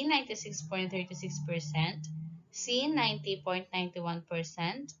 B. 96.36%, C.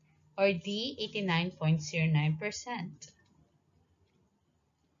 90.91%, or D. 89.09%.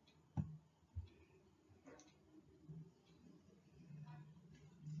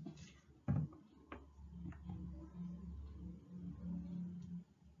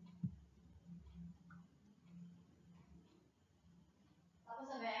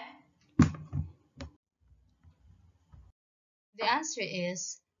 The answer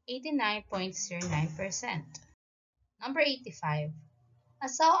is 89.09%. Number 85. A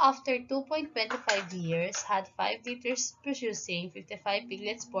sow after 2.25 years had 5 litters producing 55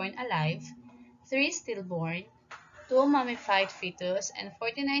 piglets born alive, 3 stillborn, 2 mummified fetus, and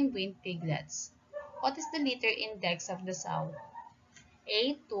 49 weaned piglets. What is the litter index of the sow?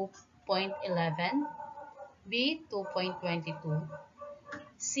 A. 2.11, B. 2.22,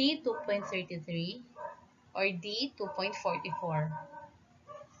 C. 2.33, or D. 2.44.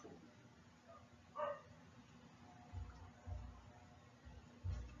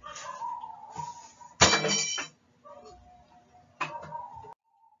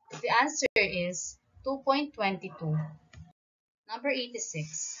 The answer is 2.22. Number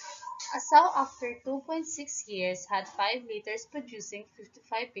 86. A sow after 2.6 years had 5 litters producing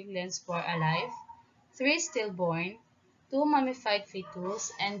 55 piglets were alive, 3 stillborn, 2 mummified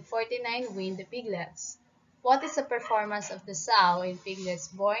fetus, and 49 weaned piglets. What is the performance of the sow in piglets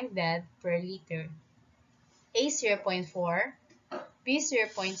born dead per liter? A 0.4, B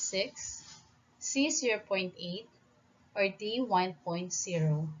 0.6, C 0.8, or D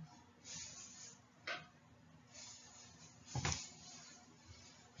 1.0?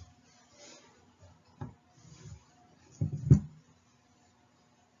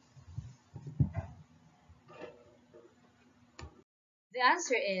 The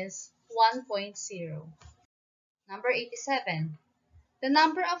answer is 1.0. Number 87. The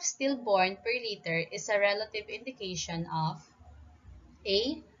number of stillborn per liter is a relative indication of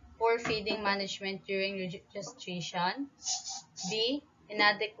A. Poor feeding management during gestation, B.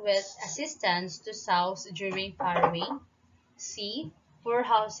 Inadequate assistance to sows during farrowing, C. Poor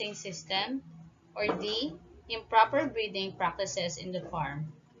housing system, or D. Improper breeding practices in the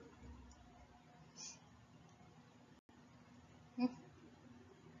farm.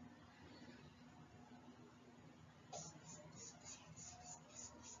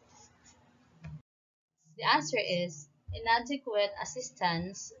 The answer is inadequate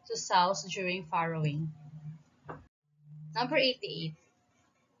assistance to sows during farrowing. Number 88.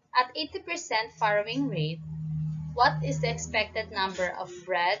 At 80% farrowing rate, what is the expected number of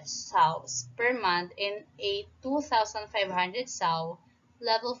bred sows per month in a 2,500 sow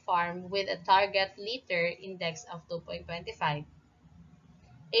level farm with a target litter index of 2.25?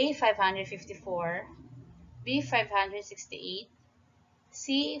 A 554, B 568,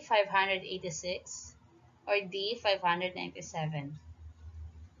 C 586, or D 597?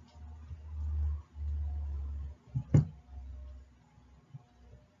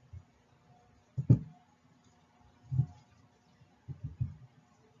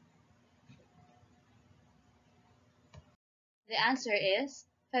 The answer is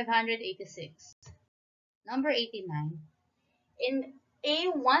 586. Number 89. In a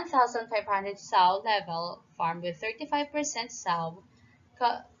 1,500 sow level farm with 35% sow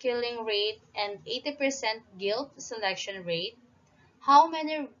killing rate and 80% gilt selection rate, how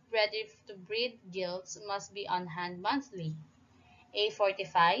many ready-to-breed gilts must be on hand monthly? A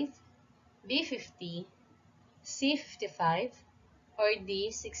 45, B 50, C 55, or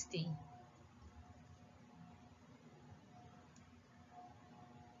D 60?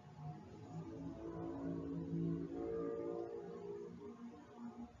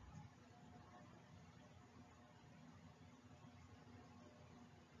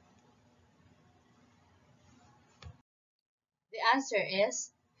 The answer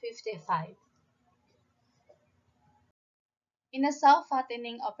is 55. In a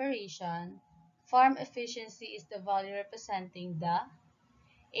self-fattening operation, farm efficiency is the value representing the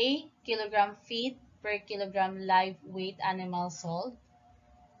A. Kilogram feed per kilogram live weight animal sold,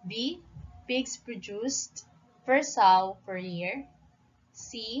 B. Pigs produced per sow per year,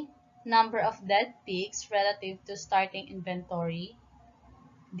 C. Number of dead pigs relative to starting inventory,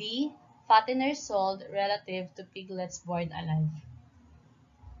 D. Fatteners sold relative to piglets born alive.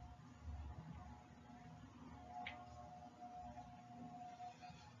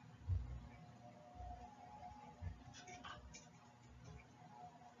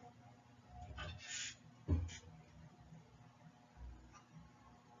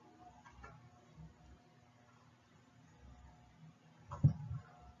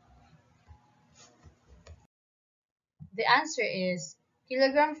 The answer is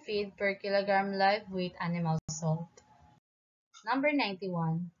kilogram feed per kilogram live weight animal sold. Number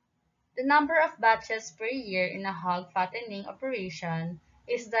 91. The number of batches per year in a hog fattening operation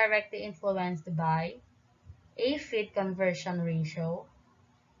is directly influenced by A. Feed conversion ratio,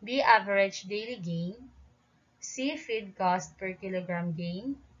 B. Average daily gain, C. Feed cost per kilogram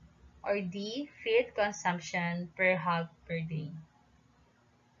gain, or D. Feed consumption per hog per day.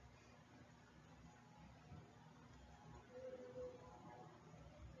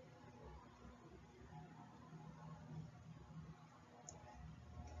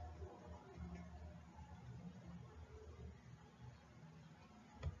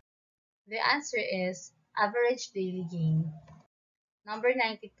 The answer is average daily gain. Number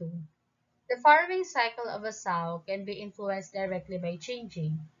 92. The farrowing cycle of a sow can be influenced directly by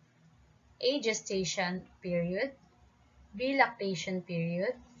changing A. Gestation period, B. Lactation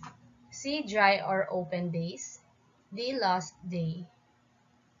period, C. Dry or open days, D. Lost day.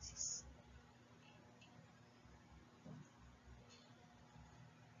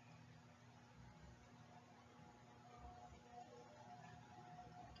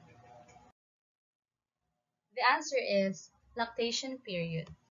 The answer is lactation period.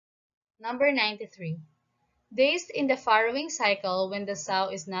 Number 93. Days in the farrowing cycle when the sow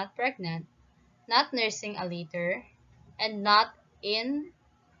is not pregnant, not nursing a litter, and not in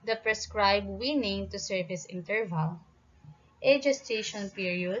the prescribed weaning to service interval. A. Gestation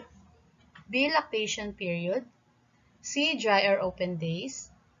period. B. Lactation period. C. Dry or open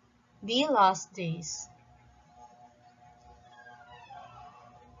days. D. Lost days.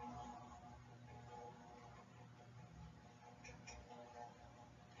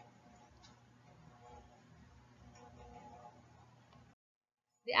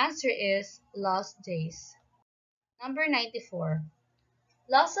 The answer is lost days. Number 94.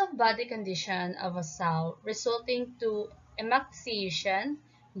 Loss of body condition of a sow resulting to emaciation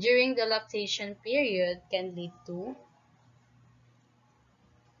during the lactation period can lead to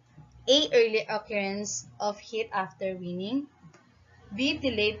A. Early occurrence of heat after weaning. B.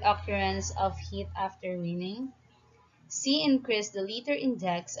 Delayed occurrence of heat after weaning. C. Increase the litter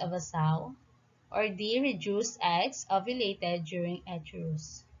index of a sow. Or D. Reduced eggs ovulated during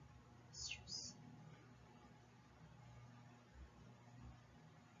estrus.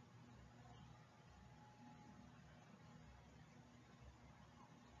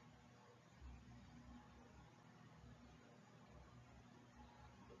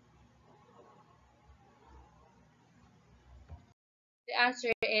 The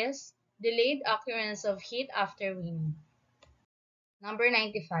answer is delayed occurrence of heat after weaning. Number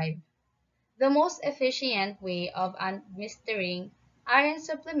 95. The most efficient way of administering iron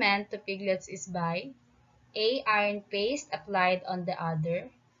supplement to piglets is by A. Iron paste applied on the udder.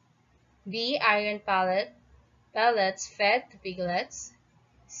 B. Iron pellets fed to piglets.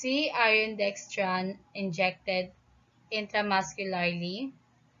 C. Iron dextran injected intramuscularly.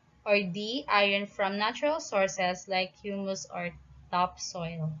 Or D. Iron from natural sources like humus or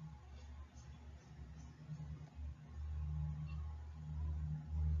topsoil.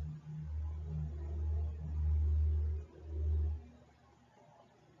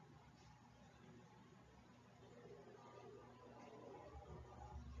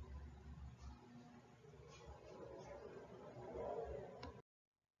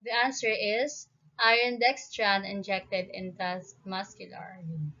 The answer is iron dextran injected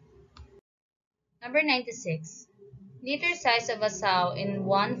intramuscularly. Number 96. Litter size of a sow in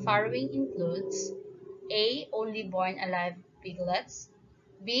one farrowing includes A. Only born alive piglets.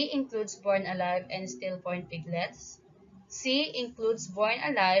 B. Includes born alive and stillborn piglets. C. Includes born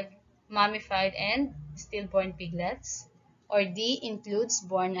alive, mummified and stillborn piglets. Or D. Includes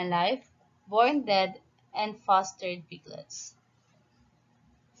born alive, born dead, and fostered piglets.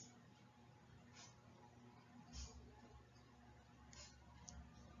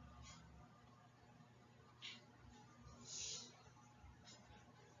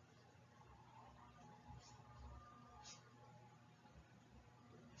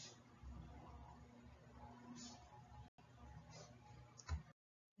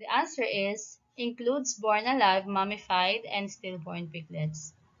 The answer is includes born alive, mummified, and stillborn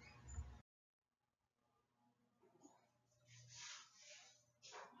piglets.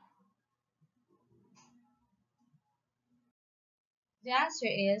 The answer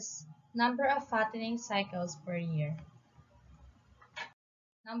is number of fattening cycles per year.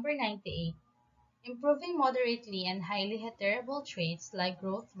 Number 98. Improving moderately and highly heritable traits like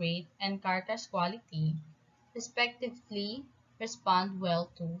growth rate and carcass quality, respectively, respond well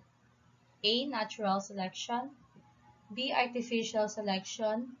to A. Natural selection, B. Artificial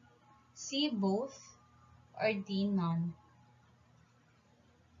selection, C. Both, or D. None.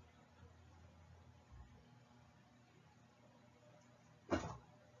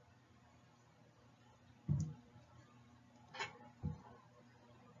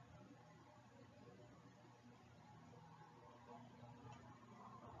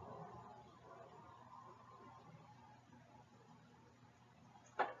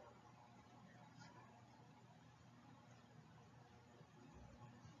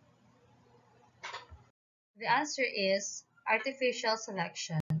 The answer is artificial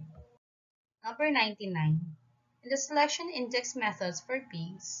selection. Number 99. In the selection index methods for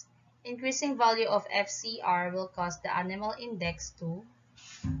pigs, increasing value of FCR will cause the animal index to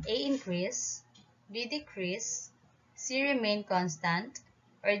A. Increase, B. Decrease, C. Remain constant,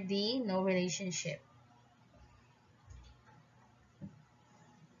 or D. No relationship.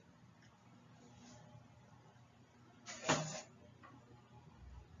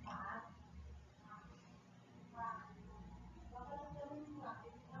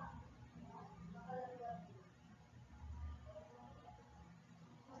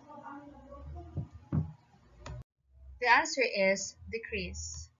 The answer is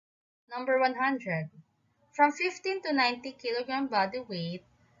decrease. Number 100. From 15 to 90 kilogram body weight,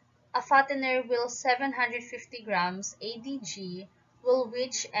 A fattener will 750 grams ADG will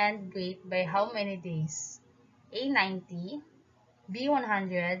reach end weight by how many days? A 90, B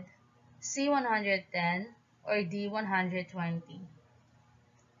 100, C 110, or D 120?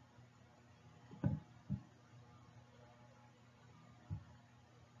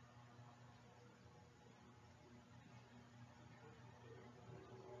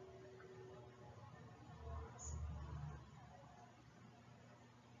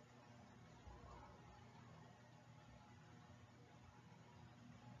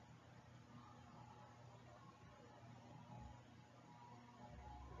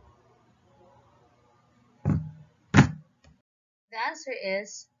 The answer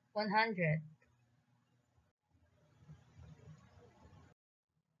is 100.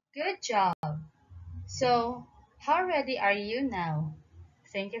 Good job! So, how ready are you now?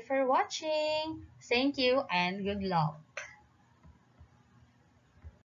 Thank you for watching. Thank you and good luck.